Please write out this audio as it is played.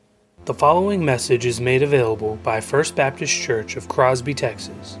The following message is made available by First Baptist Church of Crosby,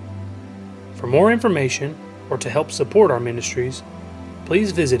 Texas. For more information or to help support our ministries,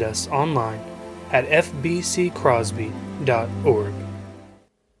 please visit us online at fbccrosby.org.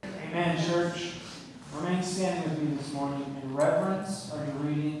 Amen, church. Remain standing with me this morning in reverence of the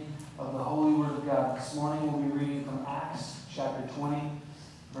reading of the Holy Word of God. This morning we'll be reading from Acts chapter 20,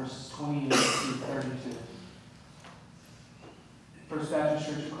 verses 28 through 32. First Baptist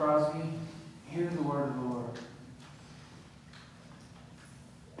Church of Crosby, hear the word of the Lord.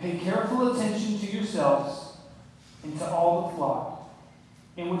 Pay careful attention to yourselves and to all the flock,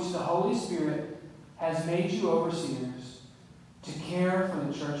 in which the Holy Spirit has made you overseers, to care for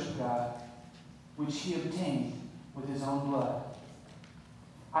the church of God, which he obtained with his own blood.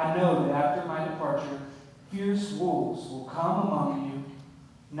 I know that after my departure, fierce wolves will come among you,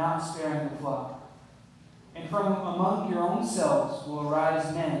 not sparing the flock. And from among your own selves will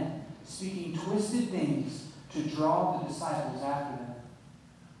arise men speaking twisted things to draw the disciples after them.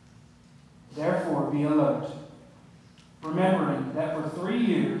 Therefore be alert, remembering that for 3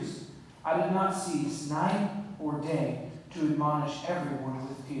 years I did not cease night or day to admonish everyone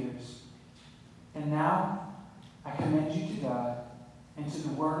with tears. And now I commend you to God and to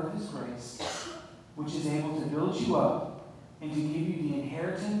the word of his grace, which is able to build you up and to give you the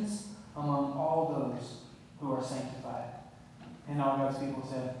inheritance among all those who are sanctified. And all God's people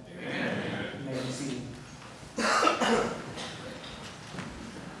said, Amen. You may be seated.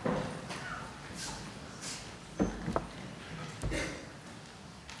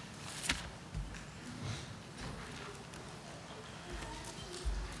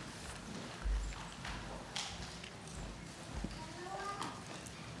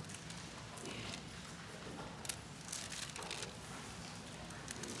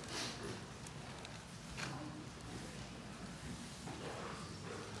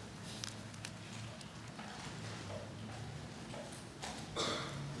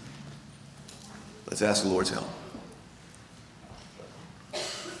 Let's ask the Lord's help.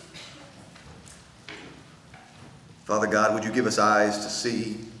 Father God, would you give us eyes to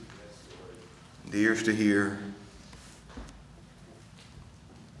see and ears to hear,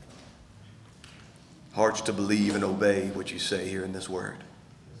 hearts to believe and obey what you say here in this word.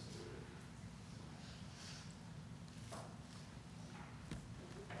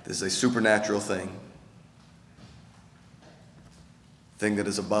 This is a supernatural thing that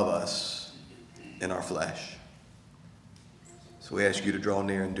is above us in our flesh. So we ask you to draw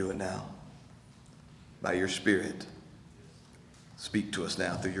near and do it now. By your Spirit, speak to us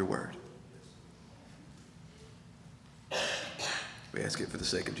now through your word. We ask it for the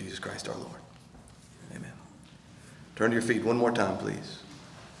sake of Jesus Christ our Lord. Amen. Turn to your feet one more time, please.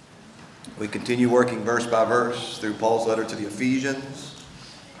 We continue working verse by verse through Paul's letter to the Ephesians.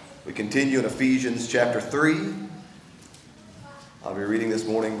 We continue in Ephesians chapter 3. I'll be reading this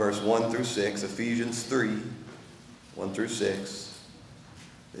morning verse 1 through 6, Ephesians 3, 1 through 6.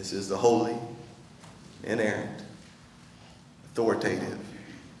 This is the holy, inerrant, authoritative,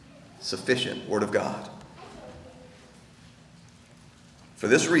 sufficient Word of God. For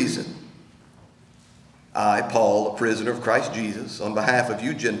this reason, I, Paul, a prisoner of Christ Jesus, on behalf of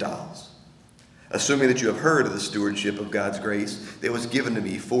you Gentiles, assuming that you have heard of the stewardship of God's grace that was given to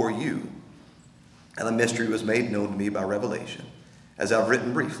me for you, and the mystery was made known to me by revelation, as I've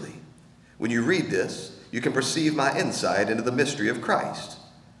written briefly. When you read this, you can perceive my insight into the mystery of Christ,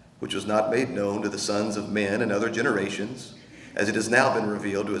 which was not made known to the sons of men in other generations, as it has now been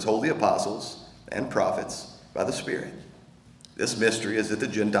revealed to his holy apostles and prophets by the Spirit. This mystery is that the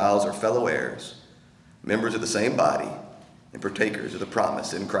Gentiles are fellow heirs, members of the same body, and partakers of the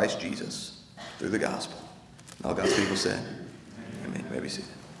promise in Christ Jesus through the gospel. All God's people said, Amen. You may be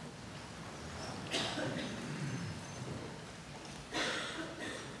seated.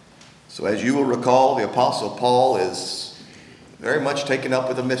 So as you will recall, the Apostle Paul is very much taken up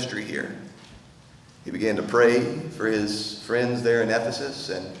with a mystery here. He began to pray for his friends there in Ephesus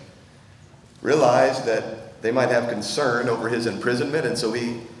and realized that they might have concern over his imprisonment, and so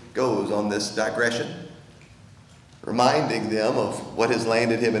he goes on this digression, reminding them of what has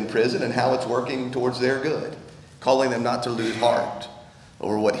landed him in prison and how it's working towards their good, calling them not to lose heart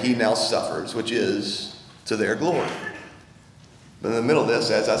over what he now suffers, which is to their glory. But in the middle of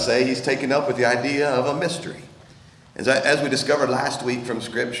this, as I say, he's taken up with the idea of a mystery. As we discovered last week from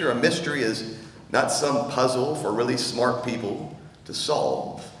Scripture, a mystery is not some puzzle for really smart people to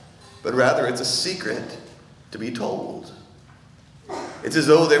solve, but rather it's a secret to be told. It's as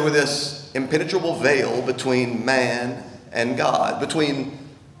though there were this impenetrable veil between man and God, between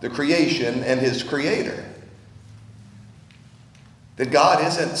the creation and his creator. That God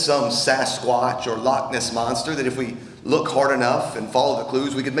isn't some Sasquatch or Loch Ness monster that if we look hard enough and follow the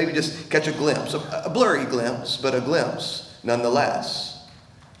clues, we could maybe just catch a glimpse, a blurry glimpse, but a glimpse nonetheless.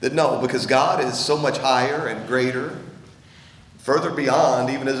 That no, because God is so much higher and greater, further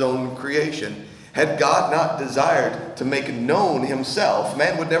beyond even his own creation. Had God not desired to make known himself,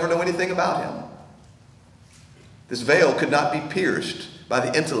 man would never know anything about him. This veil could not be pierced by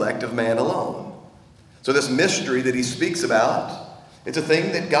the intellect of man alone. So this mystery that he speaks about, it's a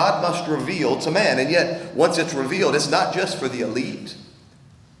thing that God must reveal to man. And yet, once it's revealed, it's not just for the elite,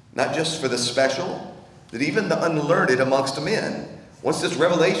 not just for the special, that even the unlearned amongst men, once this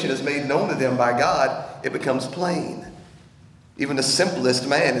revelation is made known to them by God, it becomes plain. Even the simplest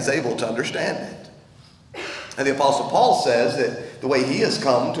man is able to understand it. And the Apostle Paul says that the way he has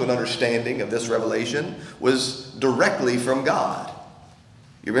come to an understanding of this revelation was directly from God.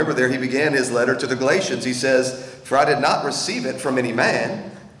 You remember there he began his letter to the Galatians. He says, "For I did not receive it from any man,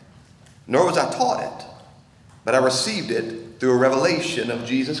 nor was I taught it, but I received it through a revelation of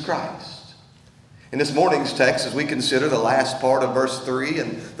Jesus Christ." In this morning's text, as we consider the last part of verse 3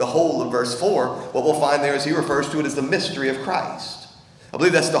 and the whole of verse 4, what we'll find there is he refers to it as the mystery of Christ. I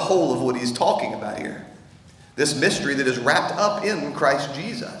believe that's the whole of what he's talking about here. This mystery that is wrapped up in Christ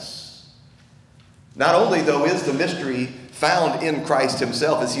Jesus. Not only, though, is the mystery found in Christ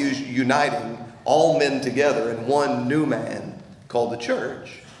himself as he is uniting all men together in one new man called the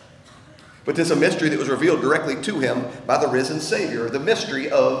church, but this is a mystery that was revealed directly to him by the risen Savior, the mystery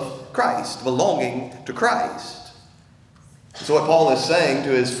of Christ, belonging to Christ. So what Paul is saying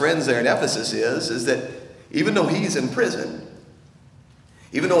to his friends there in Ephesus is that even though he's in prison,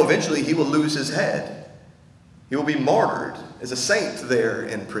 even though eventually he will lose his head, he will be martyred as a saint there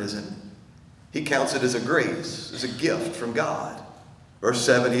in prison, he counts it as a grace, as a gift from God. Verse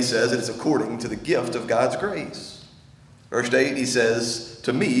 7, he says it is according to the gift of God's grace. Verse 8, he says,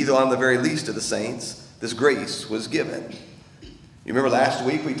 "To me, though I'm the very least of the saints, this grace was given." You remember last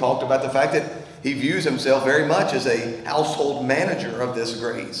week we talked about the fact that he views himself very much as a household manager of this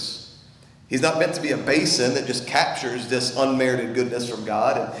grace. He's not meant to be a basin that just captures this unmerited goodness from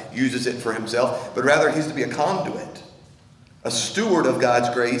God and uses it for himself, but rather he's to be a conduit, a steward of God's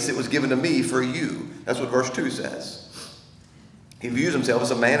grace that was given to me for you. That's what verse 2 says. He views himself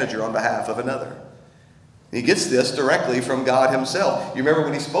as a manager on behalf of another. He gets this directly from God himself. You remember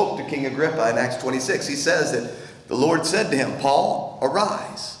when he spoke to King Agrippa in Acts 26, he says that the Lord said to him, "Paul,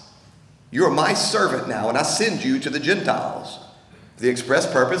 arise. You are my servant now, and I send you to the Gentiles for the express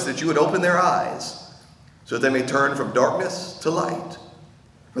purpose that you would open their eyes, so that they may turn from darkness to light,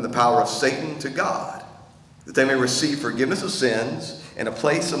 from the power of Satan to God, that they may receive forgiveness of sins and a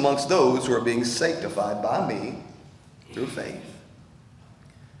place amongst those who are being sanctified by me through faith."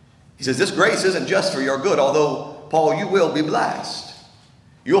 He says this grace isn't just for your good, although, Paul, you will be blessed.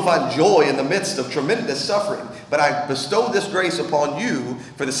 You'll find joy in the midst of tremendous suffering, but I bestow this grace upon you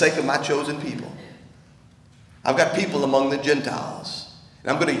for the sake of my chosen people. I've got people among the Gentiles,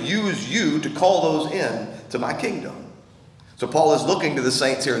 and I'm going to use you to call those in to my kingdom. So Paul is looking to the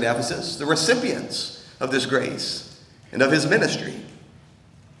saints here in Ephesus, the recipients of this grace and of his ministry.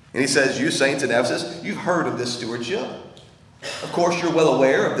 And he says, you saints in Ephesus, you've heard of this stewardship. Of course, you're well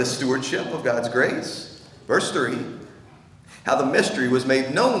aware of this stewardship of God's grace. Verse 3, how the mystery was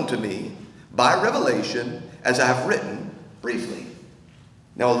made known to me by revelation, as I have written briefly.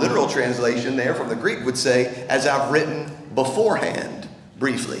 Now, a literal translation there from the Greek would say, as I've written beforehand,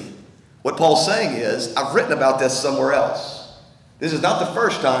 briefly. What Paul's saying is, I've written about this somewhere else. This is not the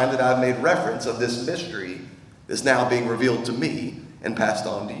first time that I've made reference of this mystery that's now being revealed to me and passed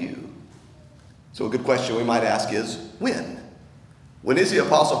on to you. So a good question we might ask is, when? When is the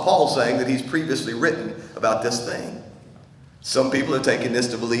Apostle Paul saying that he's previously written about this thing? Some people have taken this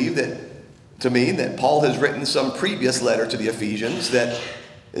to believe to mean that Paul has written some previous letter to the Ephesians that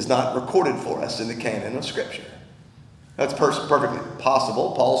is not recorded for us in the canon of Scripture. That's perfectly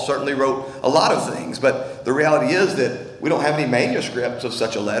possible. Paul certainly wrote a lot of things, but the reality is that we don't have any manuscripts of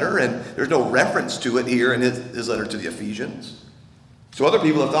such a letter, and there's no reference to it here in his letter to the Ephesians. So other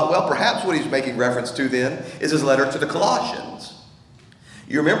people have thought, well, perhaps what he's making reference to then is his letter to the Colossians.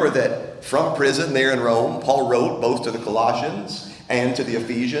 You remember that from prison there in Rome, Paul wrote both to the Colossians and to the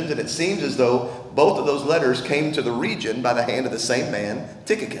Ephesians, and it seems as though both of those letters came to the region by the hand of the same man,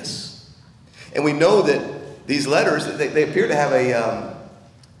 Tychicus. And we know that these letters, they appear to have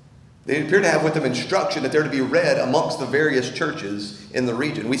with them instruction that they're to be read amongst the various churches in the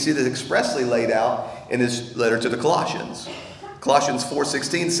region. We see this expressly laid out in his letter to the Colossians. Colossians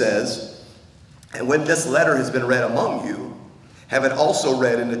 4:16 says, and when this letter has been read among you, have it also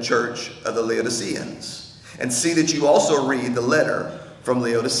read in the church of the Laodiceans. and see that you also read the letter from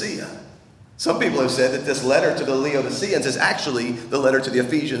Laodicea. Some people have said that this letter to the Laodiceans is actually the letter to the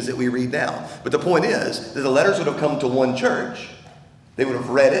Ephesians that we read now. But the point is that the letters would have come to one church. They would have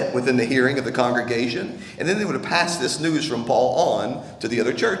read it within the hearing of the congregation, and then they would have passed this news from Paul on to the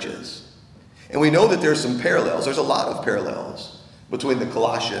other churches. And we know that there's some parallels. There's a lot of parallels between the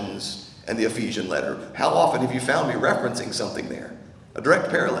Colossians and the Ephesian letter. How often have you found me referencing something there? A direct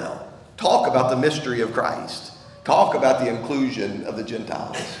parallel. Talk about the mystery of Christ. Talk about the inclusion of the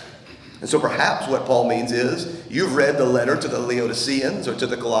Gentiles. And so perhaps what Paul means is you've read the letter to the Laodiceans or to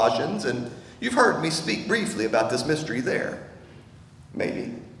the Colossians, and you've heard me speak briefly about this mystery there.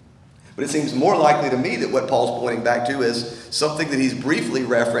 Maybe. But it seems more likely to me that what Paul's pointing back to is something that he's briefly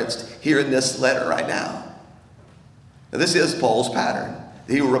referenced here in this letter right now. Now, this is Paul's pattern.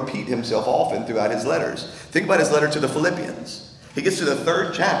 He will repeat himself often throughout his letters. Think about his letter to the Philippians. He gets to the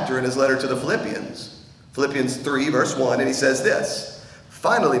 3rd chapter in his letter to the Philippians. Philippians 3, verse 1, and he says this,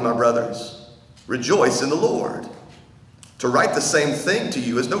 "Finally, my brothers, rejoice in the Lord. To write the same thing to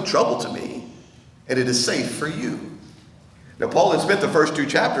you is no trouble to me, and it is safe for you." Now, Paul had spent the first 2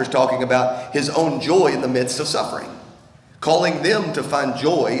 chapters talking about his own joy in the midst of suffering, calling them to find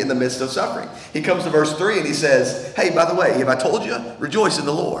joy in the midst of suffering. He comes to verse 3 and he says, hey, by the way, have I told you? Rejoice in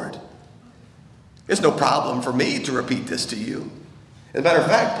the Lord. It's no problem for me to repeat this to you. As a matter of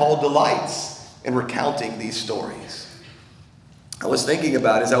fact, Paul delights in recounting these stories. I was thinking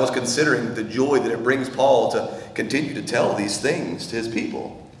about, as I was considering the joy that it brings Paul to continue to tell these things to his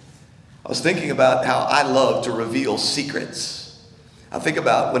people, I was thinking about how I love to reveal secrets. I think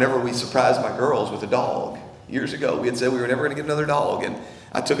about whenever we surprised my girls with a dog. Years ago, we had said we were never going to get another dog, and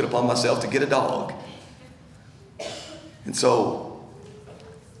I took it upon myself to get a dog. And so,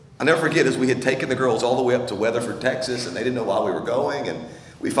 I'll never forget, as we had taken the girls all the way up to Weatherford, Texas, and they didn't know why we were going, and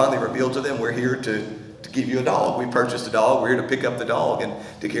we finally revealed to them, we're here to give you a dog. We purchased a dog. We're here to pick up the dog and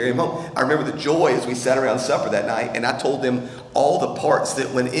to carry him home. I remember the joy as we sat around supper that night, and I told them all the parts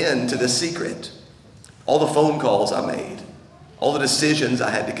that went into the secret, all the phone calls I made, all the decisions I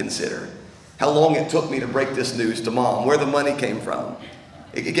had to consider, how long it took me to break this news to Mom, where the money came from.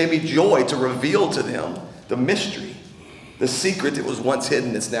 It gave me joy to reveal to them the mystery, the secret that was once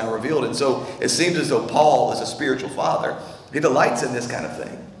hidden that's now revealed. And so it seems as though Paul, as a spiritual father, he delights in this kind of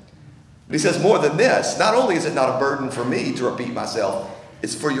thing. But he says more than this. Not only is it not a burden for me to repeat myself,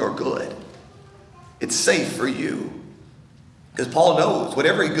 it's for your good. It's safe for you. Because Paul knows, what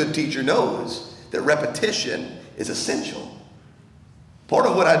every good teacher knows, that repetition is essential. Part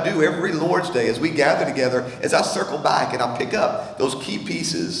of what I do every Lord's Day as we gather together is I circle back and I pick up those key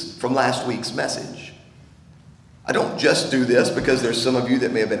pieces from last week's message. I don't just do this because there's some of you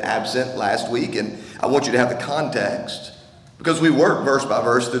that may have been absent last week, and I want you to have the context. Because we work verse by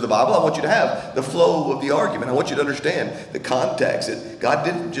verse through the Bible, I want you to have the flow of the argument. I want you to understand the context. That God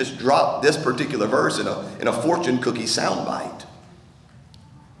didn't just drop this particular verse in a fortune cookie soundbite.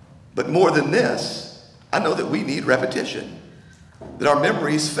 But more than this, I know that we need repetition, that our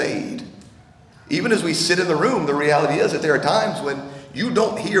memories fade. Even as we sit in the room, the reality is that there are times when you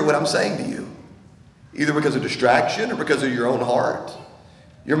don't hear what I'm saying to you, either because of distraction or because of your own heart.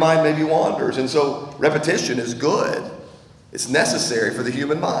 Your mind maybe wanders, and so repetition is good. It's necessary for the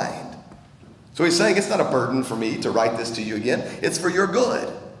human mind. So he's saying it's not a burden for me to write this to you again. It's for your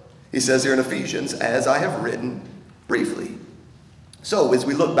good. He says here in Ephesians, as I have written briefly. So as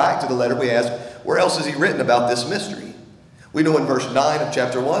we look back to the letter, we ask, where else has he written about this mystery? We know in verse 9 of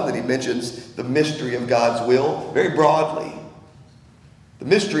chapter 1 that he mentions the mystery of God's will very broadly. The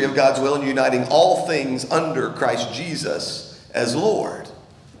mystery of God's will in uniting all things under Christ Jesus as Lord.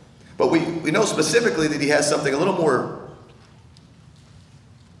 But we know specifically that he has something a little more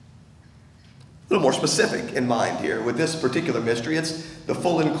specific in mind here. With this particular mystery, it's the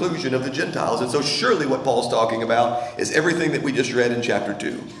full inclusion of the Gentiles. And so surely what Paul's talking about is everything that we just read in chapter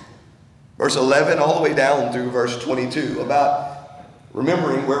 2. Verse 11 all the way down through verse 22, about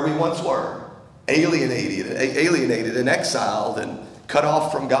remembering where we once were, alienated and exiled and cut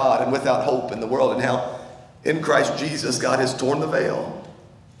off from God and without hope in the world, and how in Christ Jesus God has torn the veil.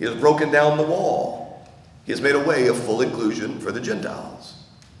 He has broken down the wall. He has made a way of full inclusion for the Gentiles.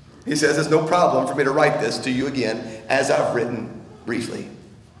 He says, it's no problem for me to write this to you again as I've written briefly.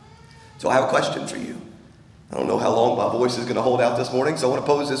 So I have a question for you. I don't know how long my voice is going to hold out this morning, so I want to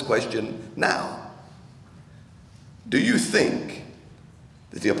pose this question now. Do you think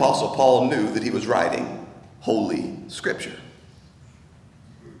that the Apostle Paul knew that he was writing Holy Scripture?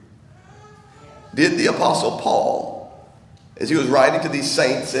 Did the Apostle Paul, as he was writing to these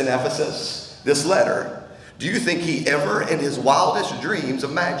saints in Ephesus, this letter, do you think he ever in his wildest dreams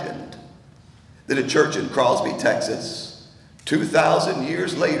imagined that a church in Crosby, Texas, 2,000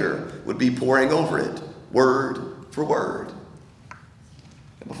 years later would be poring over it, word for word?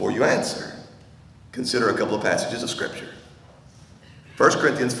 And before you answer, consider a couple of passages of Scripture. 1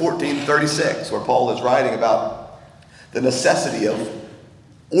 Corinthians 14:36, where Paul is writing about the necessity of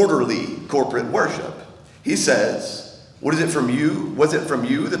orderly corporate worship. He says, "What is it from you? Was it from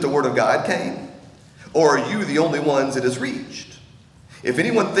you that the word of God came? Or are you the only ones it has reached? If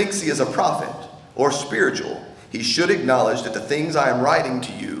anyone thinks he is a prophet or spiritual, he should acknowledge that the things I am writing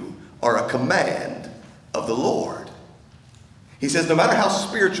to you are a command of the Lord." He says, no matter how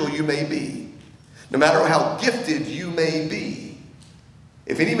spiritual you may be, no matter how gifted you may be,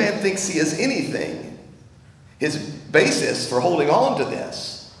 if any man thinks he is anything, his basis for holding on to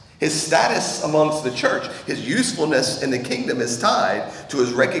this, his status amongst the church, his usefulness in the kingdom is tied to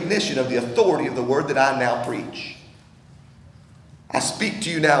his recognition of the authority of the word that I now preach. I speak to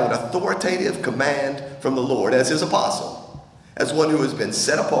you now an authoritative command from the Lord as his apostle, as one who has been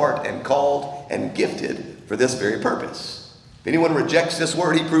set apart and called and gifted for this very purpose. If anyone rejects this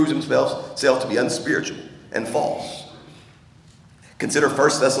word, he proves himself to be unspiritual and false. Consider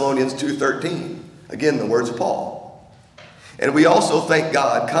 1 Thessalonians 2:13. Again, the words of Paul. "And we also thank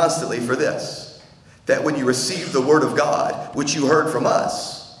God constantly for this, that when you received the word of God, which you heard from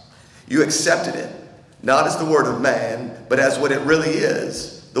us, you accepted it, not as the word of man, but as what it really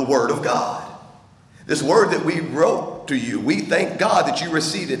is, the word of God." This word that we wrote to you, we thank God that you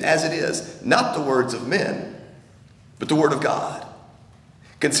received it as it is, not the words of men, but the word of God.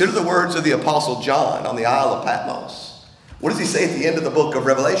 Consider the words of the Apostle John on the Isle of Patmos. What does he say at the end of the book of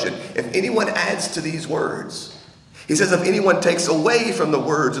Revelation? If anyone adds to these words, he says, if anyone takes away from the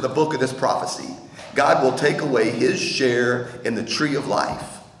words of the book of this prophecy, God will take away his share in the tree of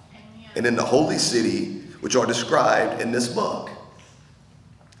life and in the holy city, which are described in this book.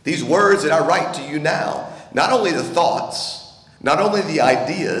 These words that I write to you now, not only the thoughts, not only the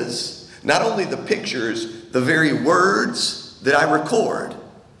ideas, not only the pictures, the very words that I record,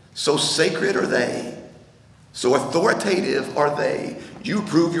 so sacred are they, so authoritative are they, you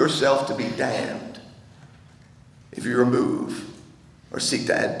prove yourself to be damned if you remove or seek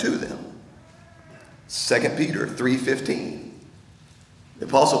to add to them. 2 Peter 3:15. The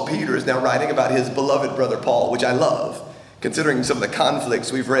Apostle Peter is now writing about his beloved brother Paul, which I love, considering some of the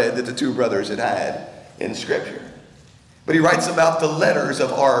conflicts we've read that the two brothers had in Scripture. But he writes about the letters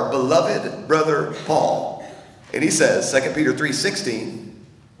of our beloved brother Paul. And he says, 2 Peter 3:16,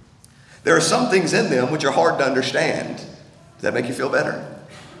 there are some things in them which are hard to understand. Does that make you feel better?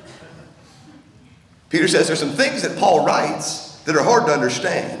 Peter says there's some things that Paul writes that are hard to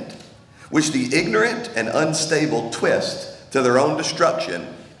understand, which the ignorant and unstable twist to their own destruction,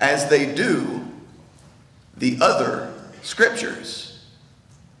 as they do the other scriptures.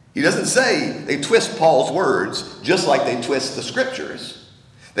 He doesn't say they twist Paul's words just like they twist the scriptures.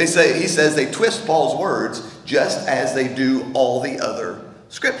 He says they twist Paul's words just as they do all the other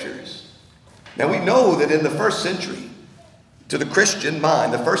scriptures. Now we know that in the first century, to the Christian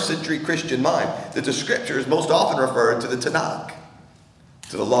mind, the first century Christian mind, that the scriptures most often referred to the Tanakh,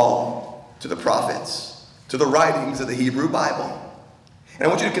 to the law, to the prophets, to the writings of the Hebrew Bible. And I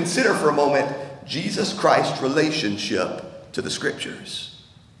want you to consider for a moment Jesus Christ's relationship to the scriptures.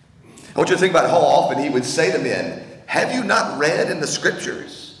 I want you to think about how often he would say to men, have you not read in the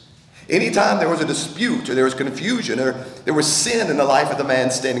scriptures? Anytime there was a dispute or there was confusion or there was sin in the life of the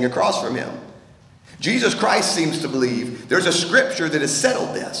man standing across from him, Jesus Christ seems to believe there's a scripture that has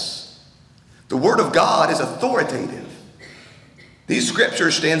settled this. The word of God is authoritative. These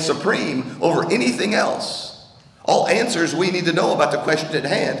scriptures stand supreme over anything else. All answers we need to know about the question at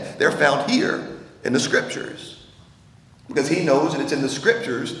hand, they're found here in the scriptures. Because he knows that it's in the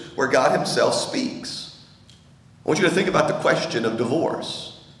scriptures where God himself speaks. I want you to think about the question of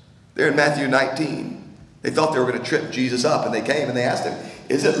divorce. There in Matthew 19, they thought they were going to trip Jesus up, and they came and they asked him,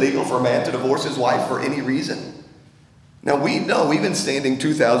 is it legal for a man to divorce his wife for any reason? Now we know, even standing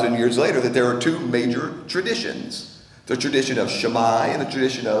 2,000 years later, that there are two major traditions. The tradition of Shammai and the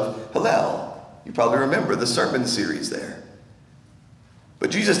tradition of Hillel. You probably remember the sermon series there.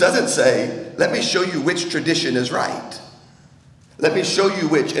 But Jesus doesn't say, let me show you which tradition is right. Let me show you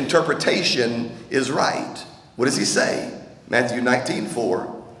which interpretation is right. What does he say? Matthew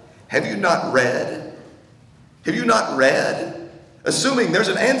 19:4. Have you not read? Have you not read? Assuming there's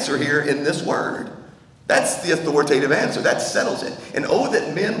an answer here in this word. That's the authoritative answer. That settles it. And oh,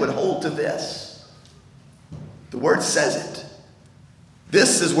 that men would hold to this. The word says it.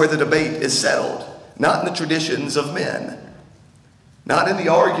 This is where the debate is settled. Not in the traditions of men. Not in the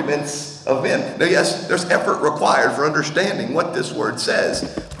arguments of men. Now, yes, there's effort required for understanding what this word says.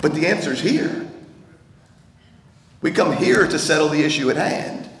 But the answer's here. We come here to settle the issue at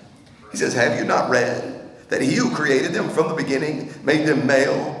hand. He says, have you not read that he who created them from the beginning made them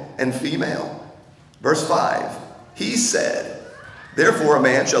male and female? Verse 5, he said, therefore a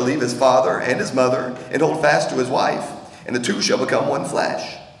man shall leave his father and his mother and hold fast to his wife, and the two shall become one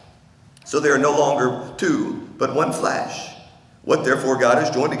flesh. So they are no longer two, but one flesh. What therefore God has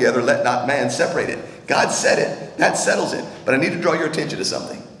joined together, let not man separate it. God said it. That settles it. But I need to draw your attention to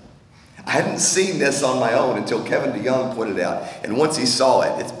something. I hadn't seen this on my own until Kevin DeYoung pointed it out. And once he saw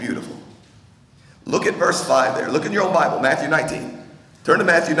it, it's beautiful. Look at verse 5 there. Look in your own Bible, Matthew 19. Turn to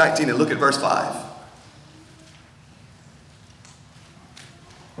Matthew 19 and look at verse 5.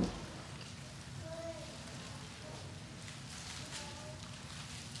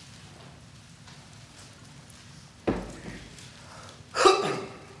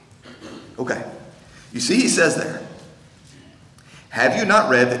 Okay. You see, he says there, have you not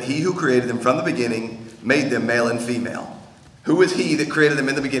read that he who created them from the beginning made them male and female? Who is he that created them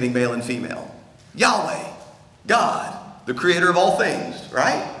in the beginning, male and female? Yahweh, God, the creator of all things,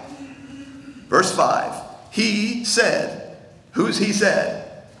 right? Verse 5, he said, who's he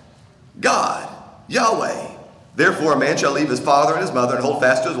said? God, Yahweh. Therefore a man shall leave his father and his mother and hold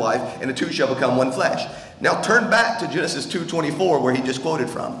fast to his wife, and the two shall become one flesh. Now turn back to Genesis 2:24 where he just quoted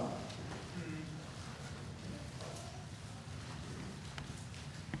from.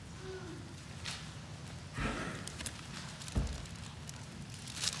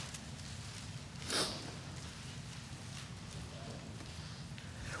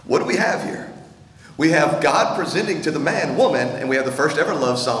 What do we have here? We have God presenting to the man, woman, and we have the first ever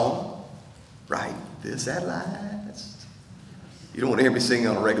love song. Right, this at last. You don't want to hear me singing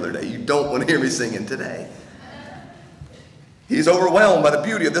on a regular day. You don't want to hear me singing today. He's overwhelmed by the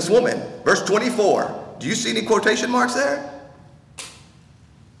beauty of this woman. Verse 24. Do you see any quotation marks there?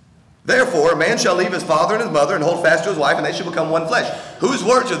 Therefore, a man shall leave his father and his mother and hold fast to his wife, and they shall become one flesh. Whose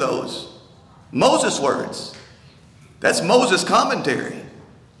words are those? Moses' words. That's Moses' commentary.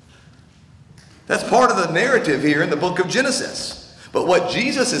 That's part of the narrative here in the book of Genesis. But what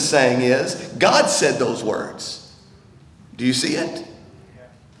Jesus is saying is, God said those words. Do you see it?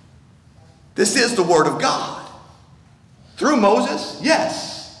 This is the word of God. Through Moses,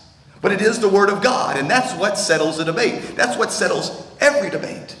 yes. But it is the word of God, and that's what settles the debate. That's what settles every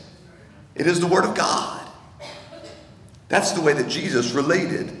debate. It is the word of God. That's the way that Jesus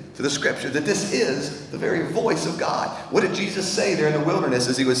related to the scripture, that this is the very voice of God. What did Jesus say there in the wilderness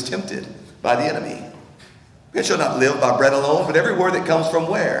as he was tempted by the enemy? Man shall not live by bread alone, but every word that comes from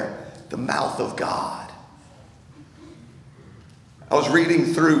where? The mouth of God. I was reading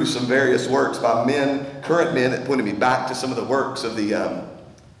through some various works by men, current men, that pointed me back to some of the works of the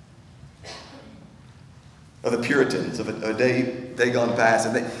Puritans of a day gone past,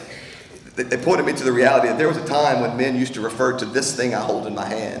 and they pointed me to the reality that there was a time when men used to refer to this thing I hold in my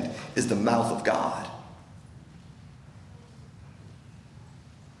hand as the mouth of God.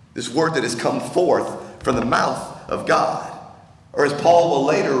 This word that has come forth from the mouth of God. Or as Paul will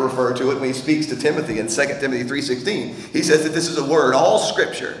later refer to it when he speaks to Timothy in 2 Timothy 3:16. He says that this is a word, all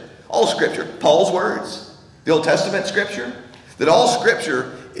scripture, Paul's words, the Old Testament scripture, that all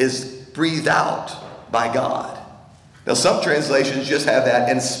scripture is breathed out by God. Now some translations just have that,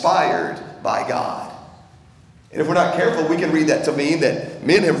 inspired by God. And if we're not careful, we can read that to mean that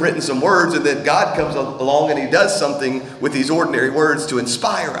men have written some words and that God comes along and he does something with these ordinary words to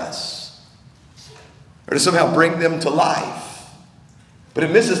inspire us, or to somehow bring them to life. But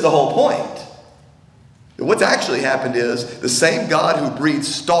it misses the whole point. What's actually happened is the same God who breathed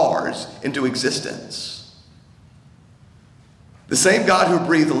stars into existence, the same God who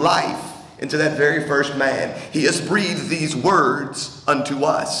breathed life into that very first man, he has breathed these words unto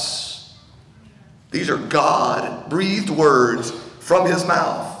us. These are God-breathed words from his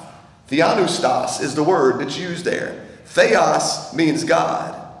mouth. Theopneustos is the word that's used there. Theos means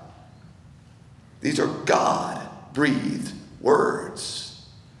God. These are God-breathed words.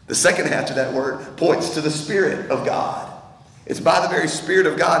 The second half to that word points to the Spirit of God. It's by the very Spirit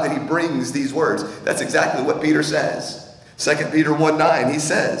of God that he brings these words. That's exactly what Peter says. 2 Peter 1:9, he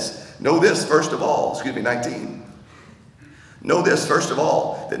says, know this first of all, 19. Know this first of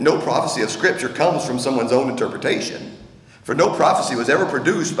all, that no prophecy of Scripture comes from someone's own interpretation. For no prophecy was ever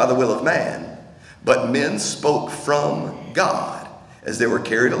produced by the will of man, but men spoke from God as they were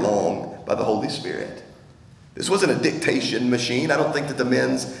carried along by the Holy Spirit. This wasn't a dictation machine. I don't think that the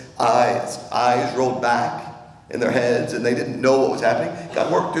men's eyes rolled back in their heads and they didn't know what was happening.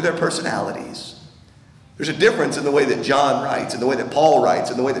 God worked through their personalities. There's a difference in the way that John writes, and the way that Paul writes,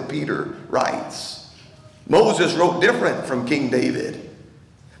 and the way that Peter writes. Moses wrote different from King David,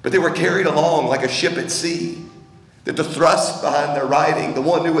 but they were carried along like a ship at sea That the thrust behind their writing, the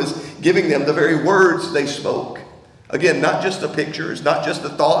one who was giving them the very words they spoke. Again, not just the pictures, not just the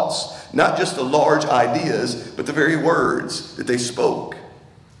thoughts, not just the large ideas, but the very words that they spoke.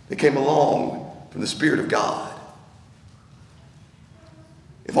 They came along from the Spirit of God.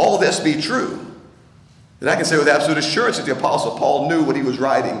 If all this be true, then I can say with absolute assurance that the Apostle Paul knew what he was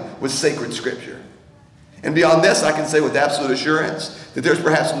writing was sacred Scripture. And beyond this, I can say with absolute assurance that there's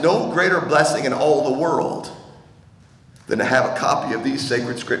perhaps no greater blessing in all the world than to have a copy of these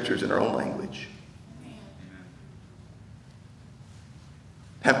sacred Scriptures in our own language.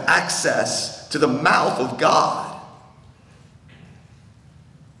 Have access to the mouth of God.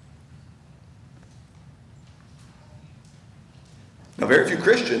 Now, very few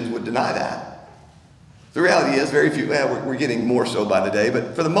Christians would deny that. The reality is, very few, we're getting more so by the day,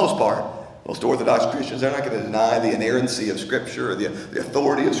 but for the most part, most Orthodox Christians, they're not going to deny the inerrancy of Scripture, or the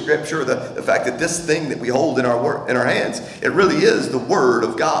authority of Scripture, or the fact that this thing that we hold in our hands, it really is the Word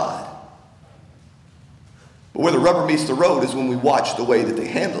of God. But where the rubber meets the road is when we watch the way that they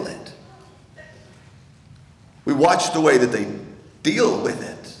handle it. We watch the way that they deal with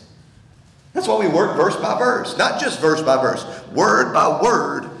it. That's why we work verse by verse, not just verse by verse, word by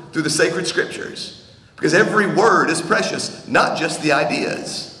word through the sacred Scriptures. Because every word is precious, not just the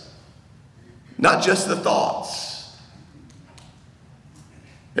ideas, not just the thoughts.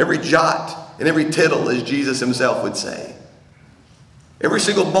 Every jot and every tittle, as Jesus himself would say. Every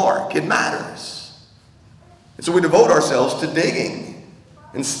single mark, it matters. And so we devote ourselves to digging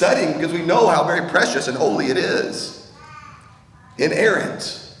and studying because we know how very precious and holy it is.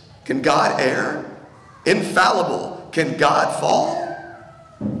 Inerrant. Can God err? Infallible. Can God fall?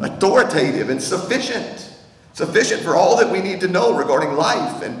 Authoritative and sufficient. Sufficient for all that we need to know regarding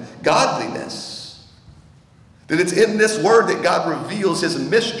life and godliness. That it's in this word that God reveals his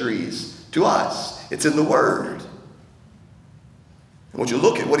mysteries to us. It's in the word. I want you to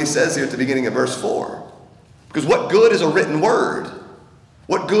look at what he says here at the beginning of verse 4. Because what good is a written word?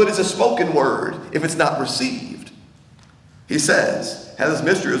 What good is a spoken word if it's not received? He says, how this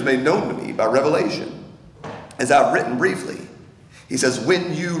mystery was made known to me by revelation, as I've written briefly. He says,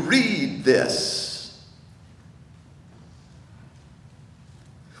 when you read this,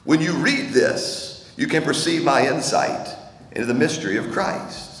 you can perceive my insight into the mystery of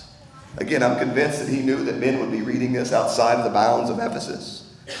Christ. Again, I'm convinced that he knew that men would be reading this outside of the bounds of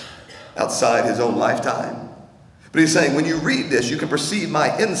Ephesus, outside his own lifetime. But he's saying, when you read this, you can perceive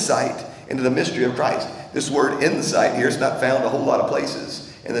my insight into the mystery of Christ. This word insight here is not found a whole lot of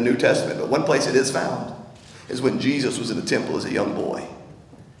places in the New Testament, but one place it is found is when Jesus was in the temple as a young boy.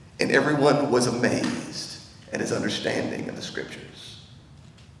 And everyone was amazed at his understanding of the Scriptures.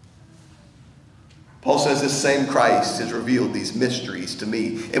 Paul says this same Christ has revealed these mysteries to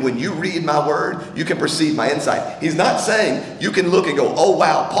me. And when you read my word, you can perceive my insight. He's not saying you can look and go, oh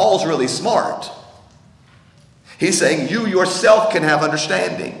wow, Paul's really smart. He's saying you yourself can have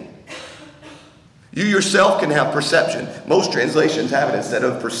understanding. You yourself can have perception. Most translations have it instead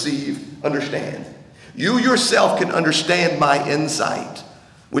of perceive, understand. You yourself can understand my insight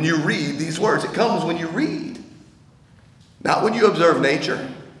when you read these words. It comes when you read. Not when you observe nature.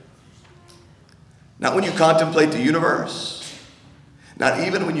 Not when you contemplate the universe. Not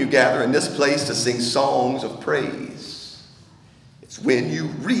even when you gather in this place to sing songs of praise. It's when you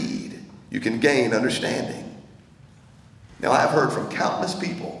read you can gain understanding. Now, I've heard from countless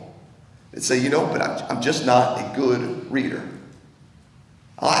people that say, but I'm just not a good reader.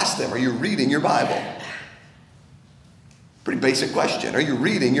 I'll ask them, are you reading your Bible? Pretty basic question. Are you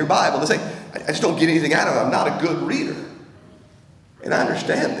reading your Bible? They say, I just don't get anything out of it. I'm not a good reader. And I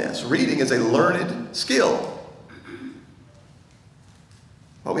understand this. Reading is a learned skill.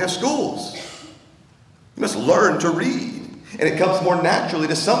 Well, we have schools. You must learn to read. And it comes more naturally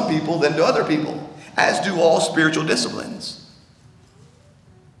to some people than to other people, as do all spiritual disciplines.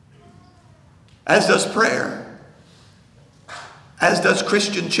 As does prayer. As does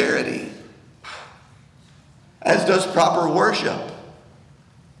Christian charity. As does proper worship.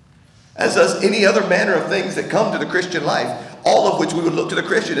 As does any other manner of things that come to the Christian life. All of which we would look to the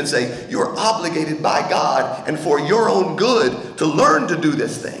Christian and say, you are obligated by God and for your own good to learn to do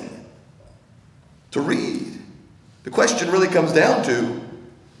this thing. To read. The question really comes down to,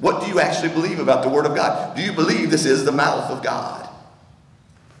 what do you actually believe about the Word of God? Do you believe this is the mouth of God?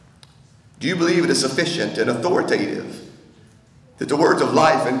 Do you believe it is sufficient and authoritative? That the words of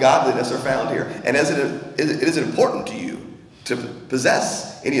life and godliness are found here? And is it important to you to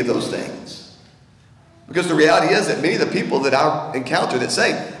possess any of those things? Because the reality is that many of the people that I encounter that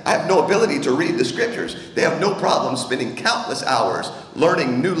say, I have no ability to read the Scriptures, they have no problem spending countless hours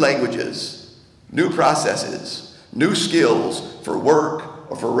learning new languages, new processes, new skills for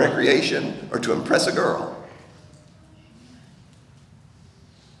work or for recreation or to impress a girl.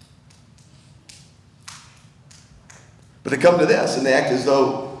 But they come to this and they act as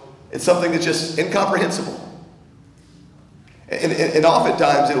though it's something that's just incomprehensible. And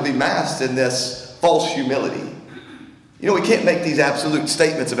oftentimes it'll be masked in this false humility. You know, we can't make these absolute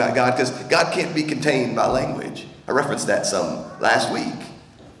statements about God because God can't be contained by language. I referenced that some last week.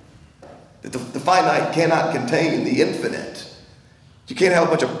 That the finite cannot contain the infinite. You can't have a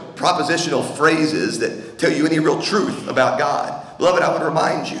bunch of propositional phrases that tell you any real truth about God. Beloved, I would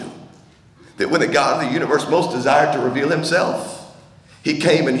remind you that when the God of the universe most desired to reveal himself, he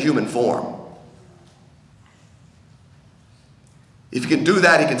came in human form. If he can do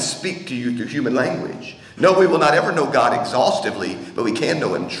that, he can speak to you through human language. No, we will not ever know God exhaustively, but we can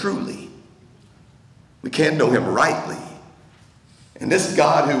know him truly. We can know him rightly. And this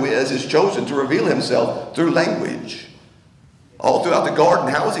God who is chosen to reveal himself through language. All throughout the garden,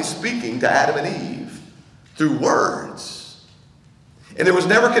 how was he speaking to Adam and Eve? Through words. And there was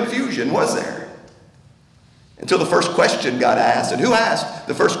never confusion, was there? Until the first question got asked. And who asked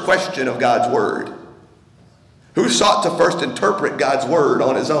the first question of God's word? Who sought to first interpret God's word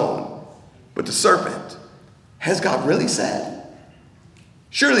on his own? But the serpent. Has God really said?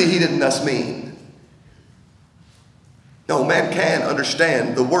 Surely he didn't thus mean. No, man can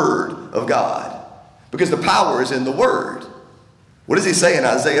understand the word of God because the power is in the word. What does he say in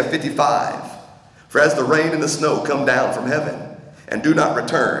Isaiah 55? For as the rain and the snow come down from heaven and do not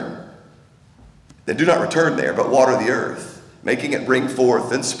return, they do not return there, but water the earth, making it bring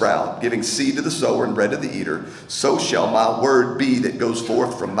forth and sprout, giving seed to the sower and bread to the eater, so shall my word be that goes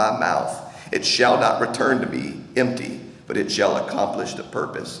forth from my mouth. It shall not return to me empty, but it shall accomplish the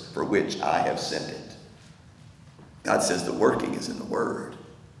purpose for which I have sent it. God says the working is in the word.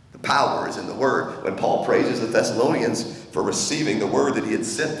 The power is in the word. When Paul praises the Thessalonians for receiving the word that he had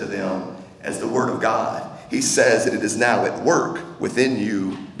sent to them as the word of God, he says that it is now at work within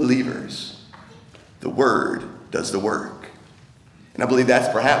you believers. The word does the work. And I believe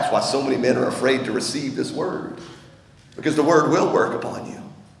that's perhaps why so many men are afraid to receive this word. Because the word will work upon you.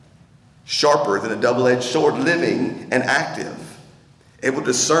 Sharper than a double-edged sword, living and active, able to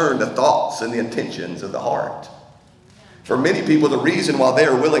discern the thoughts and the intentions of the heart. For many people, the reason why they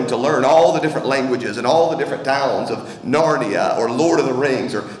are willing to learn all the different languages and all the different towns of Narnia or Lord of the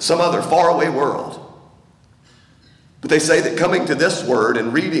Rings or some other faraway world. But they say that coming to this word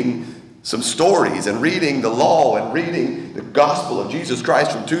and reading some stories and reading the law and reading the gospel of Jesus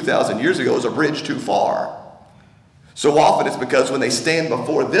Christ from 2,000 years ago is a bridge too far. So often it's because when they stand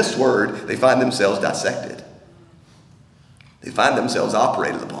before this word, they find themselves dissected. They find themselves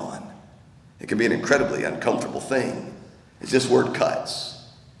operated upon. It can be an incredibly uncomfortable thing. As this word cuts.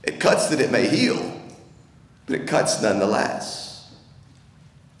 It cuts that it may heal, but it cuts nonetheless.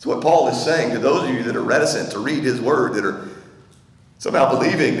 So what Paul is saying to those of you that are reticent to read his word, that are somehow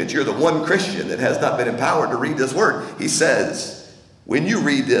believing that you're the one Christian that has not been empowered to read this word, he says, when you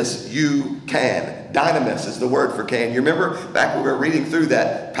read this, you can. Dynamis is the word for can. You remember back when we were reading through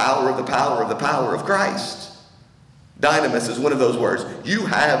that power of the power of the power of Christ. Dynamis is one of those words. You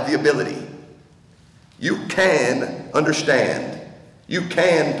have the ability. You can understand. You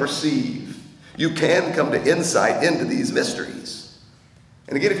can perceive. You can come to insight into these mysteries.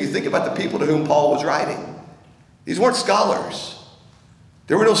 And again, if you think about the people to whom Paul was writing, these weren't scholars.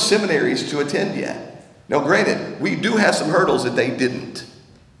 There were no seminaries to attend yet. Now, granted, we do have some hurdles that they didn't.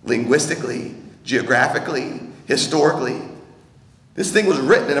 Linguistically, geographically, historically. This thing was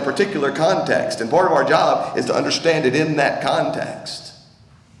written in a particular context, and part of our job is to understand it in that context.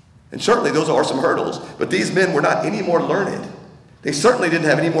 And certainly those are some hurdles, but these men were not any more learned. They certainly didn't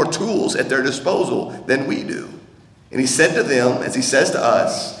have any more tools at their disposal than we do. And he said to them, as he says to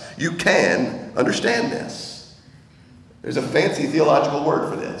us, you can understand this. There's a fancy theological word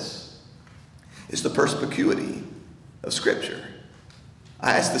for this. It's the perspicuity of Scripture.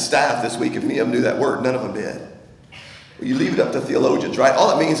 I asked the staff this week if any of them knew that word. None of them did. Well, you leave it up to theologians, right?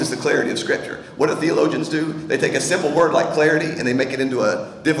 All it means is the clarity of Scripture. What do theologians do? They take a simple word like clarity and they make it into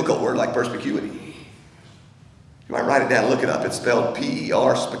a difficult word like perspicuity. You might write it down and look it up. It's spelled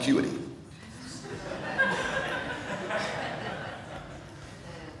P-E-R, spicuity.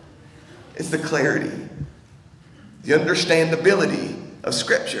 It's the clarity, the understandability of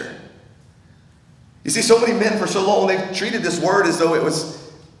Scripture. You see, so many men for so long, they've treated this word as though it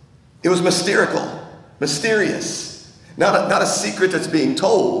was mysterical, mysterious. Not a secret that's being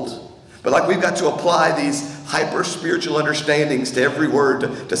told, but like we've got to apply these hyper-spiritual understandings to every word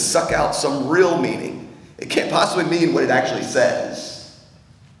to suck out some real meaning. It can't possibly mean what it actually says.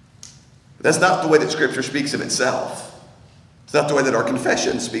 But that's not the way that Scripture speaks of itself. It's not the way that our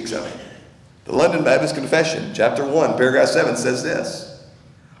confession speaks of it. The London Baptist Confession, chapter 1, paragraph 7 says this: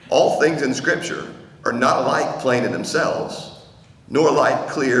 all things in Scripture are not alike plain in themselves, nor alike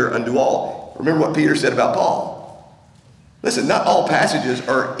clear unto all. Remember what Peter said about Paul. Listen, not all passages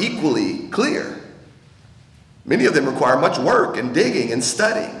are equally clear. Many of them require much work and digging and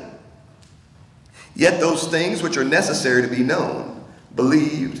studying. Yet those things which are necessary to be known,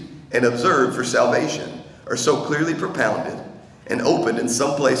 believed, and observed for salvation are so clearly propounded and opened in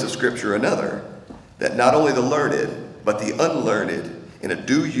some place of Scripture or another, that not only the learned, but the unlearned, in a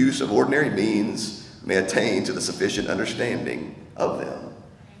due use of ordinary means, may attain to the sufficient understanding of them.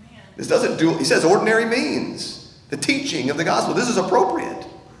 Amen. This doesn't do, he says ordinary means. The teaching of the gospel. This is appropriate.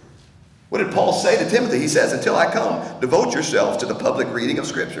 What did Paul say to Timothy? He says, until I come, devote yourself to the public reading of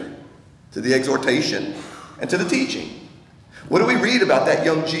Scripture, to the exhortation, and to the teaching. What do we read about that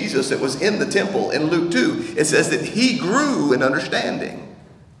young Jesus that was in the temple in Luke 2? It says that he grew in understanding.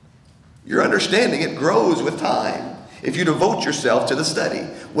 Your understanding, it grows with time if you devote yourself to the study.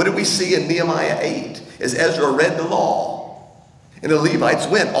 What did we see in Nehemiah 8 as Ezra read the law? And the Levites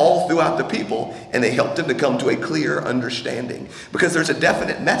went all throughout the people, and they helped them to come to a clear understanding. Because there's a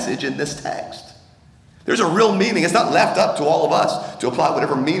definite message in this text. There's a real meaning. It's not left up to all of us to apply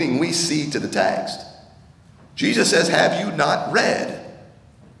whatever meaning we see to the text. Jesus says, have you not read?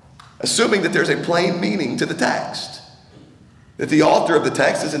 Assuming that there's a plain meaning to the text. That the author of the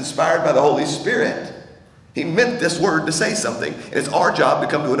text is inspired by the Holy Spirit. He meant this word to say something, and it's our job to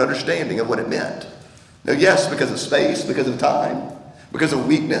come to an understanding of what it meant. Now, yes, because of space, because of time, because of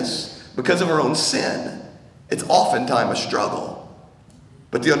weakness, because of our own sin, it's oftentimes a struggle.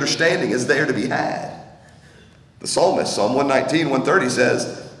 But the understanding is there to be had. The psalmist, Psalm 119, 130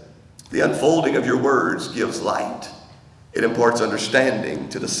 says, the unfolding of your words gives light. It imparts understanding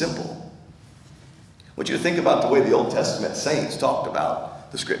to the simple. I want you to think about the way the Old Testament saints talked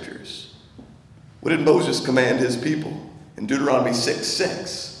about the Scriptures. What did Moses command his people? In Deuteronomy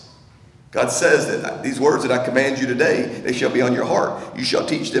 6:6. God says that these words that I command you today, they shall be on your heart. You shall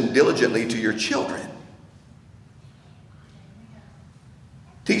teach them diligently to your children.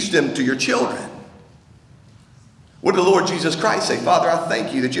 Teach them to your children. What did the Lord Jesus Christ say? Father, I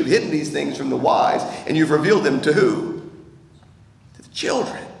thank you that you've hidden these things from the wise, and you've revealed them to who? To the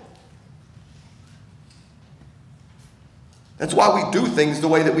children. That's why we do things the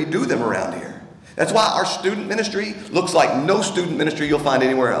way that we do them around here. That's why our student ministry looks like no student ministry you'll find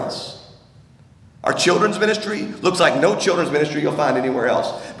anywhere else. Our children's ministry looks like no children's ministry you'll find anywhere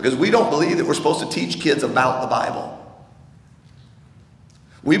else, because we don't believe that we're supposed to teach kids about the Bible.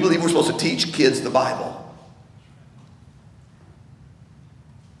 We believe we're supposed to teach kids the Bible.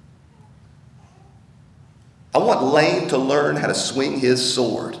 I want Lane to learn how to swing his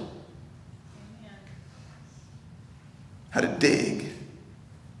sword, how to dig,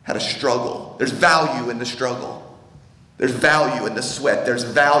 how to struggle. There's value in the struggle. There's value in the sweat. There's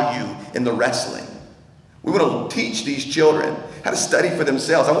value in the wrestling. We want to teach these children how to study for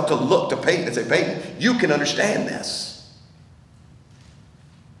themselves. I want to look to Peyton and say, Peyton, you can understand this.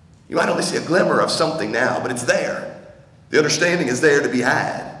 You might only see a glimmer of something now, but it's there. The understanding is there to be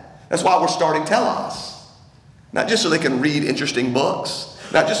had. That's why we're starting Telos. Not just so they can read interesting books,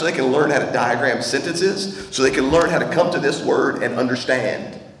 not just so they can learn how to diagram sentences, so they can learn how to come to this word and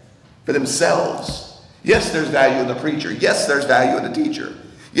understand for themselves. Yes, there's value in the preacher. Yes, there's value in the teacher.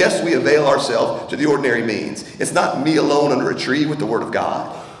 Yes, we avail ourselves to the ordinary means. It's not me alone under a tree with the Word of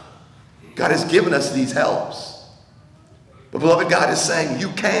God. God has given us these helps. But beloved, God is saying you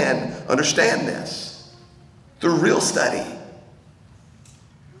can understand this through real study.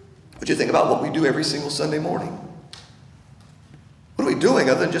 What do you think about what we do every single Sunday morning? What are we doing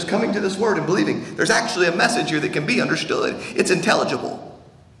other than just coming to this Word and believing there's actually a message here that can be understood? It's intelligible.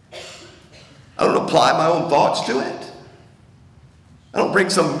 I don't apply my own thoughts to it. I don't bring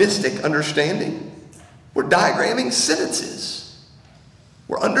some mystic understanding. We're diagramming sentences.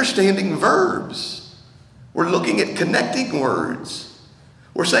 We're understanding verbs. We're looking at connecting words.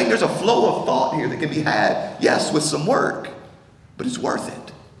 We're saying there's a flow of thought here that can be had, yes, with some work, but it's worth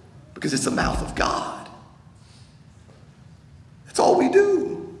it because it's the mouth of God. That's all we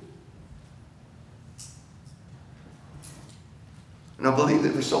do. And I believe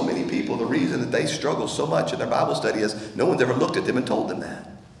that for so many people, the reason that they struggle so much in their Bible study is no one's ever looked at them and told them that.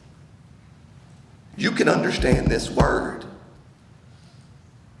 You can understand this word.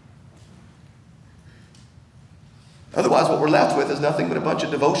 Otherwise, what we're left with is nothing but a bunch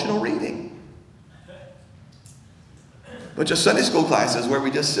of devotional reading. A bunch of Sunday school classes where we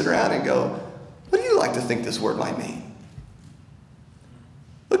just sit around and go, what do you like to think this word might mean?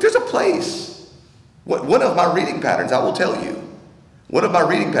 Look, there's a place. One of my reading patterns, I will tell you, one of my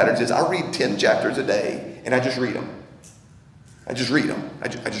reading patterns is I read 10 chapters a day, and I just read them. I just read them. I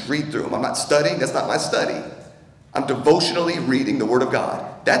just read through them. I'm not studying. That's not my study. I'm devotionally reading the Word of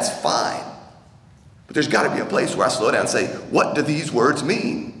God. That's fine. But there's got to be a place where I slow down and say, what do these words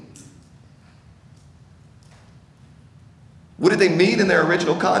mean? What did they mean in their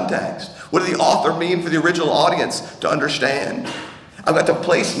original context? What did the author mean for the original audience to understand? I've got to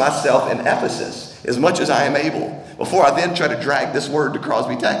place myself in Ephesus as much as I am able before I then try to drag this word to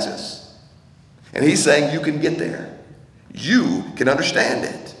Crosby, Texas. And he's saying you can get there. You can understand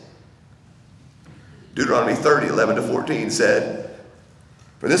it. Deuteronomy 30:11-14 said,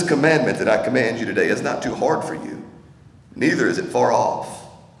 "For this commandment that I command you today is not too hard for you, neither is it far off.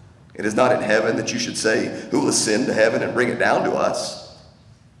 It is not in heaven that you should say, who will ascend to heaven and bring it down to us,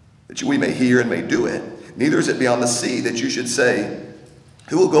 that we may hear and may do it. Neither is it beyond the sea that you should say,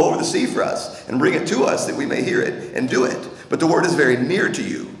 who will go over the sea for us and bring it to us that we may hear it and do it. But the word is very near to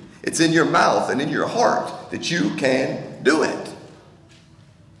you. It's in your mouth and in your heart that you can do it."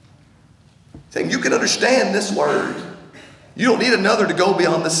 Saying you can understand this word. You don't need another to go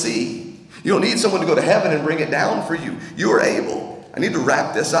beyond the sea. You don't need someone to go to heaven and bring it down for you. You are able. I need to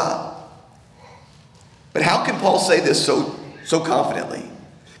wrap this up. But how can Paul say this so confidently?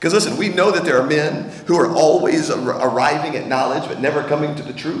 Because listen, we know that there are men who are always arriving at knowledge but never coming to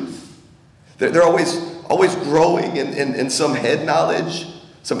the truth. They're always growing in some head knowledge,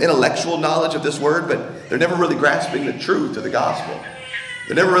 some intellectual knowledge of this word, but they're never really grasping the truth of the gospel.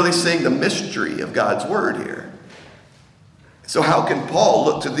 They're never really seeing the mystery of God's word here. So how can Paul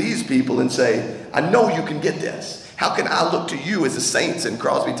look to these people and say, I know you can get this? How can I look to you as the saints in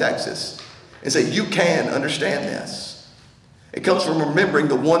Crosby, Texas, and say, you can understand this? It comes from remembering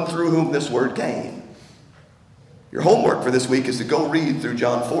the one through whom this word came. Your homework for this week is to go read through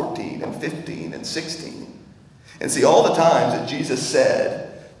John 14 and 15 and 16 and see all the times that Jesus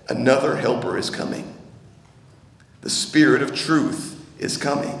said, another helper is coming. The Spirit of truth is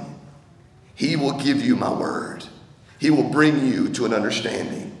coming. He will give you my word. He will bring you to an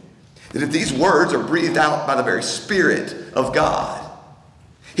understanding that if these words are breathed out by the very Spirit of God,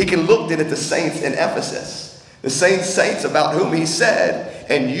 he can look then at the saints in Ephesus, the same saints about whom he said,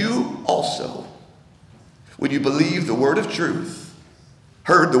 and you also, when you believe the word of truth,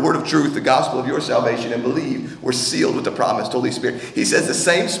 heard the word of truth, the gospel of your salvation, and believe, were sealed with the promised Holy Spirit. He says the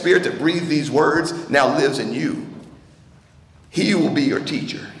same Spirit that breathed these words now lives in you. He will be your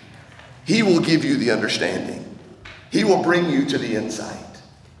teacher. He will give you the understanding. He will bring you to the insight.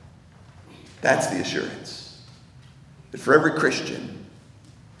 That's the assurance. That for every Christian,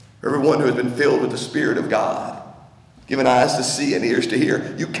 for everyone who has been filled with the Spirit of God, given eyes to see and ears to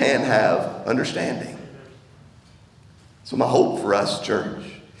hear, you can have understanding. So my hope for us, church,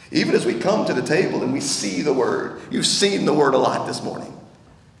 even as we come to the table and we see the word, you've seen the word a lot this morning.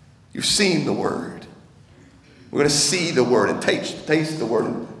 You've seen the word. We're going to see the word and taste the word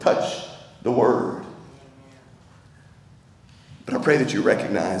and touch the word. But I pray that you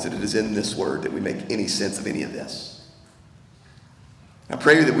recognize that it is in this word that we make any sense of any of this. I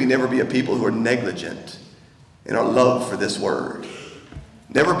pray that we never be a people who are negligent in our love for this word.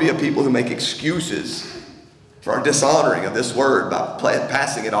 Never be a people who make excuses for our dishonoring of this word by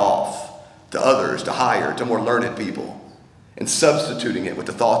passing it off to others, to higher, to more learned people, and substituting it with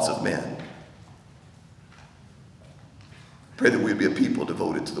the thoughts of men. Pray that we'd be a people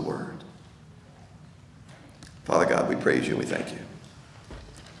devoted to the word. Father God, we praise you and we thank you.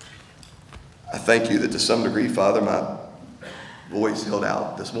 I thank you that to some degree, Father, my voice held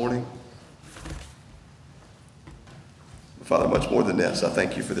out this morning. Father, much more than this, I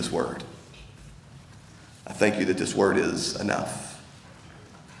thank you for this word. I thank you that this word is enough.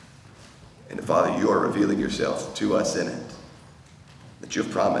 And Father, you are revealing yourself to us in it. That you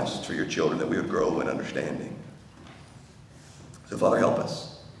have promised for your children that we would grow in understanding. So Father, help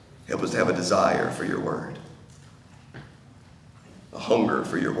us. Help us to have a desire for your word. A hunger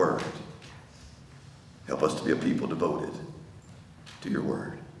for your word. Help us to be a people devoted to your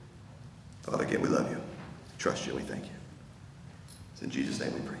word. Father, again, we love you. Trust you, and we thank you. It's in Jesus'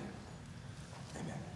 name we pray.